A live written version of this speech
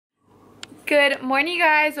Good morning,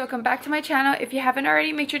 guys. Welcome back to my channel. If you haven't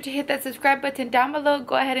already, make sure to hit that subscribe button down below.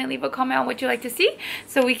 Go ahead and leave a comment on what you'd like to see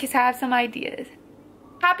so we can have some ideas.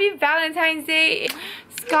 Happy Valentine's Day.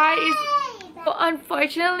 Sky is...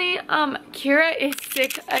 Unfortunately, Kira is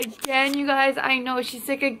sick again, you guys. I know she's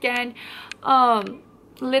sick again.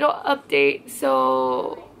 Little update.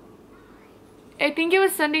 So I think it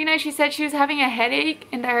was Sunday night. She said she was having a headache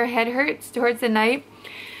and that her head hurts towards the night.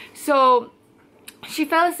 So she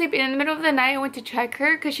fell asleep in the middle of the night. I went to check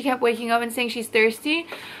her because she kept waking up and saying she's thirsty.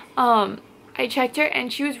 I checked her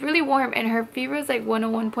and she was really warm and her fever was like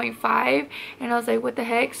 101.5, and I was like, what the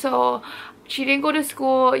heck? So she didn't go to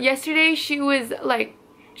school. Yesterday she was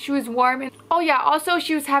warm, and oh yeah, also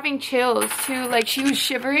she was having chills too, like she was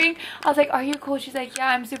shivering. I was like, are you cold? She's like, yeah,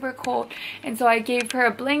 I'm super cold. And so I gave her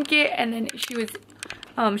a blanket, and then she was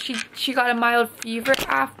she got a mild fever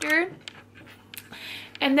after.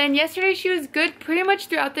 And then yesterday she was good pretty much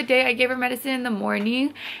throughout the day. I gave her medicine in the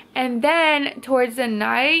morning, and then towards the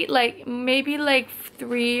night, like maybe like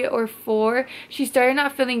 3 or 4, she started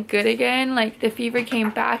not feeling good again. Like the fever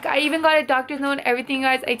came back. I even got a doctor's note and everything,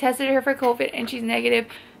 guys. I tested her for COVID and she's negative.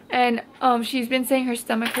 And she's been saying her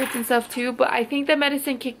stomach hurts and stuff too, but I think the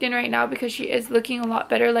medicine kicked in right now because she is looking a lot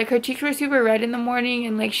better. Like her cheeks were super red in the morning,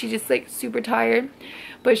 and like she's just like super tired,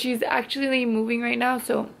 but she's actually moving right now.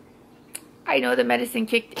 So I know the medicine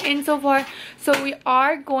kicked in so far. So we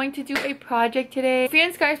are going to do a project today. Sophia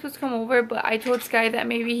and Sky are supposed to come over, but I told Sky that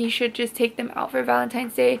maybe he should just take them out for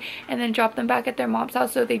Valentine's Day and then drop them back at their mom's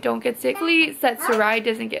house so they don't get sick. Hopefully that Sarai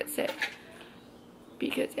doesn't get sick,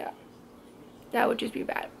 because yeah, that would just be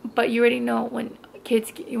bad. But you already know when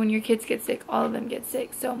your kids get sick, all of them get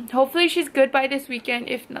sick. So hopefully she's good by this weekend.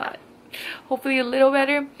 If not, hopefully a little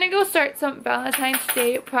better. I'm gonna go start some Valentine's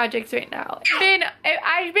Day projects right now.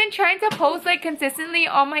 I've been trying to post like consistently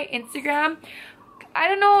on my Instagram. I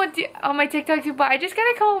don't know what on my TikTok too, but I just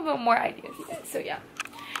gotta come up with more ideas, you guys. So yeah.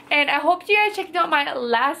 And I hope you guys checked out my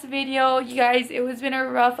last video. You guys, it was been a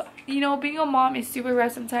rough, you know, being a mom is super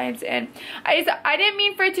rough sometimes. And I didn't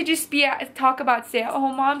mean for it to just be talk about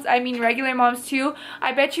stay-at-home moms. I mean regular moms too.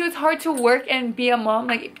 I bet you it's hard to work and be a mom,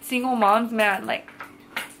 like single moms, man. Like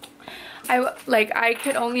I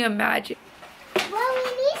could only imagine. Well, we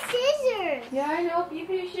need scissors. Yeah, I know. Be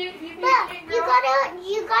patient. Be patient, but girl.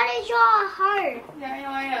 you gotta draw a heart. Yeah, I know.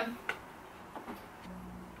 I am.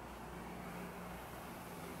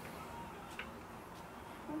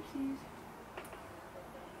 Oopsies.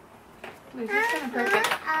 Wait, this is kind of perfect.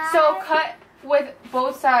 So cut with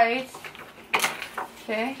both sides.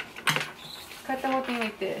 Okay. Cut the whole thing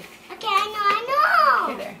like this. Okay, I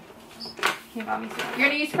know. Okay, there. Okay, mommy. You're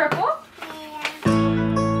gonna use purple?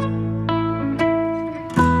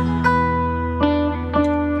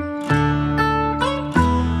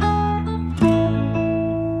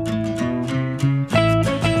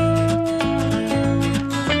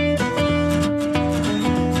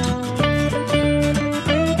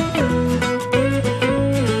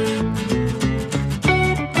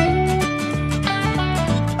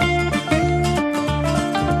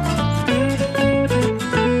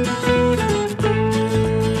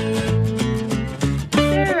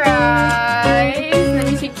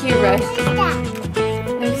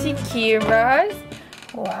 Kira's.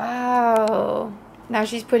 Wow. Now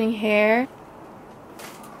she's putting hair.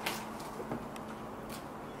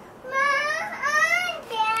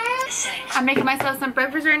 I'm making myself some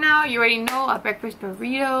breakfast right now. You already know, a breakfast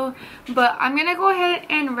burrito. But I'm gonna go ahead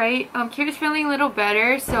and write. Kira's feeling a little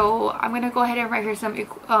better, so I'm gonna go ahead and write her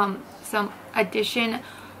some addition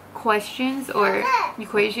questions or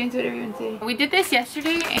equations, whatever you want to say. We did this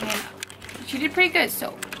yesterday and she did pretty good.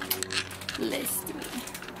 So let's do it.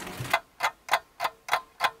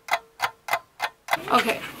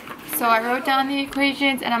 Okay, so I wrote down the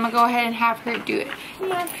equations and I'm gonna go ahead and have her do it.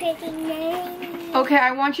 My pretty name. Okay,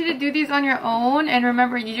 I want you to do these on your own, and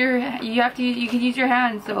remember, you can use your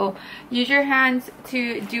hands. So use your hands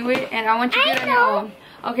to do it, and I want you to do it on your own.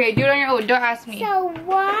 Okay, do it on your own. Don't ask me. So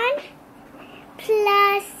 1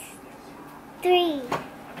 plus 3.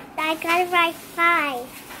 I gotta write 5.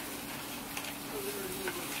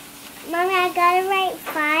 Mommy, I gotta write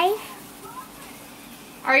 5.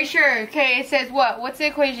 Are you sure? Okay, it says what? What's the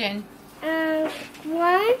equation? 1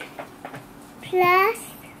 plus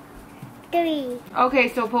 3. Okay,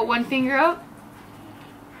 so put 1 finger up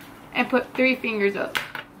and put 3 fingers up.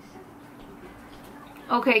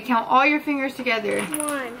 Okay, count all your fingers together.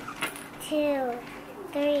 1, 2,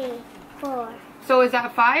 3, 4. So is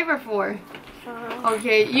that 5 or 4? 4.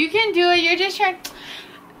 Okay, you can do it. You're just trying.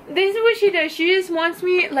 This is what she does. She just wants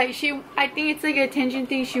me, like, I think it's like an attention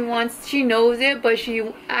thing. She knows it, but she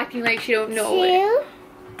acting like she don't know it.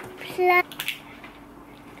 2 plus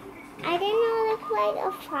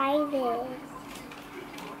 5 is.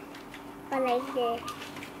 Or like this.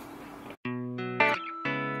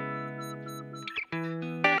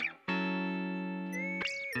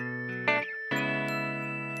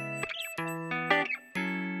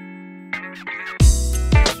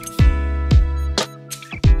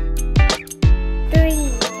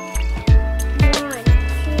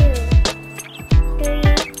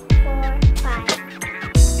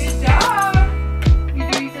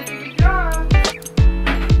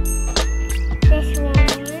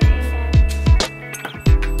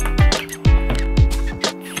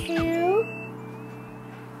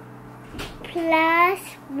 Plus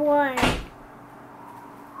 1.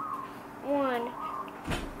 1,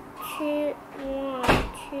 2, 1,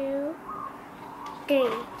 2, 3.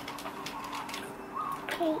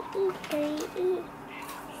 Okay, eat 3, eat.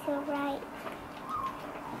 So right.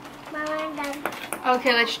 Mama, I'm done.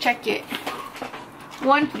 Okay, let's check it.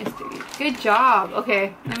 1 plus 3. Good job.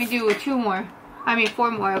 Okay, let me do 2 more. I mean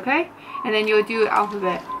 4 more, okay? And then you'll do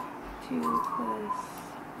alphabet. 2 plus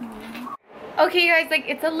 1. Okay, you guys, like,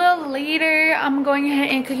 it's a little later. I'm going ahead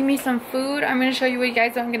and cooking me some food. I'm gonna show you what you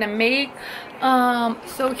guys I'm gonna make.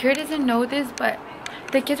 So Kira doesn't know this, but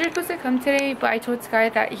the kids are supposed to come today, but I told Sky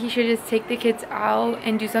that he should just take the kids out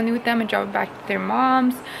and do something with them and drop them back to their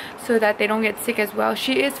moms so that they don't get sick as well.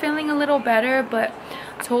 She is feeling a little better, but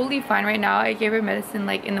totally fine right now. I gave her medicine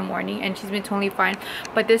like in the morning and she's been totally fine,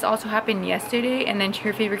 but this also happened yesterday and then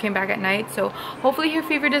her fever came back at night, so hopefully her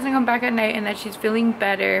fever doesn't come back at night and that she's feeling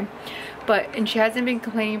better. And she hasn't been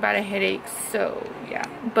complaining about a headache, so yeah.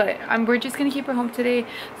 But we're just gonna keep her home today.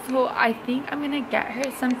 So I think I'm gonna get her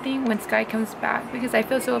something when Sky comes back, because I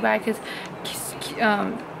feel so bad because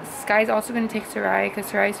Sky's also gonna take Sarai because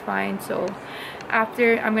Sarai's fine. So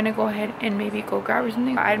after, I'm gonna go ahead and maybe go grab her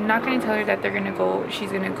something. I'm not gonna tell her that they're gonna go,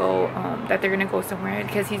 she's gonna go, that they're gonna go somewhere,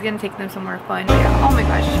 because he's gonna take them somewhere fun. Yeah. Oh my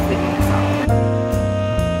gosh, she's flipping this out.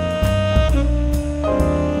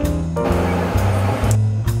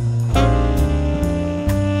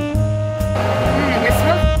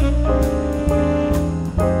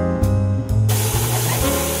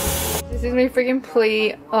 This is my freaking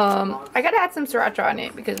plate. I gotta add some sriracha on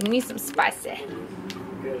it because we need some spicy.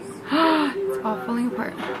 It's all falling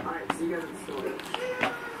apart.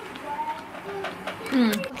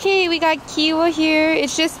 Okay, we got Kiwa here.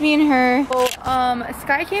 It's just me and her. So,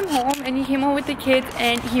 Sky came home and he came home with the kids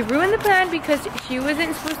and he ruined the plan because she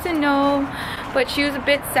wasn't supposed to know, but she was a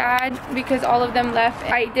bit sad because all of them left.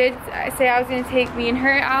 I did say I was gonna take me and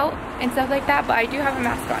her out and stuff like that, but I do have a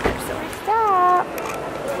mask on her, so stop.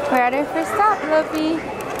 We're at our first stop, lovey.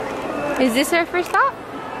 Is this our first stop?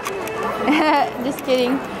 Just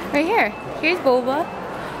kidding. Right here. Here's Boba.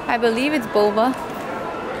 I believe it's Boba.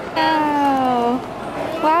 Oh.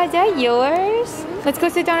 Wow, is that yours? Let's go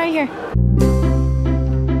sit down right here.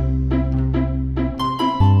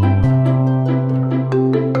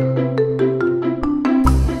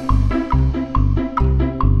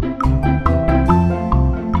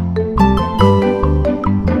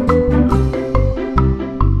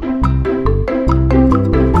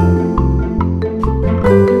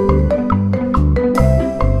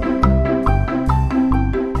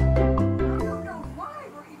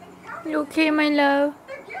 You okay, my love?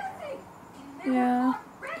 Yeah.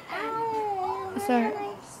 Sorry.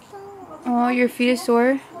 Oh, your feet is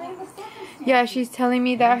sore? Yeah, she's telling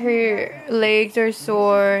me that her legs are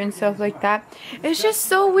sore and stuff like that. It's just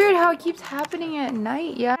so weird how it keeps happening at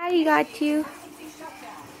night. Yeah, Daddy got you.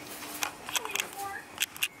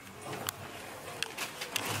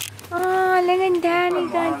 Oh, look at Daddy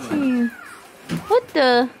got you. What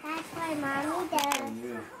the? That's what Mommy does.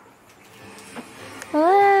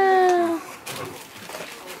 Wow.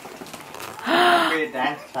 Great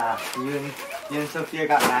dance class. You and Sophia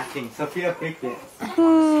got matching. Sophia picked it.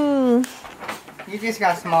 Ooh. You just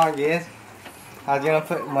got small gifts. I was gonna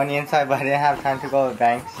put money inside, but I didn't have time to go to the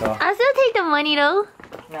bank, so. I'll still take the money though.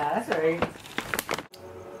 Nah, that's alright.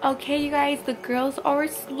 Okay, you guys, the girls are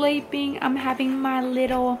sleeping. I'm having my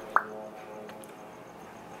little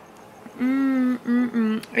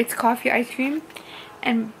it's coffee ice cream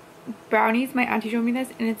and brownies. My auntie showed me this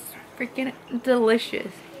and it's freaking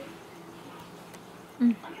delicious.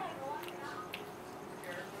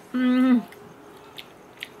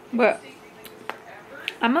 But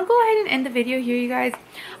I'm gonna go ahead and end the video here, you guys.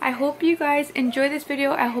 I hope you guys enjoyed this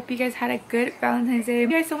video. I hope you guys had a good Valentine's Day.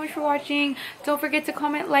 Thank you guys so much for watching. Don't forget to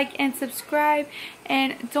comment, like, and subscribe.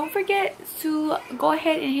 And don't forget to go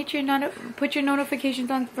ahead and hit your put your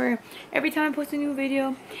notifications on for every time I post a new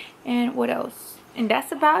video. And what else? And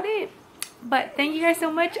that's about it. But thank you guys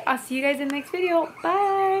so much. I'll see you guys in the next video.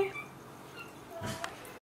 Bye.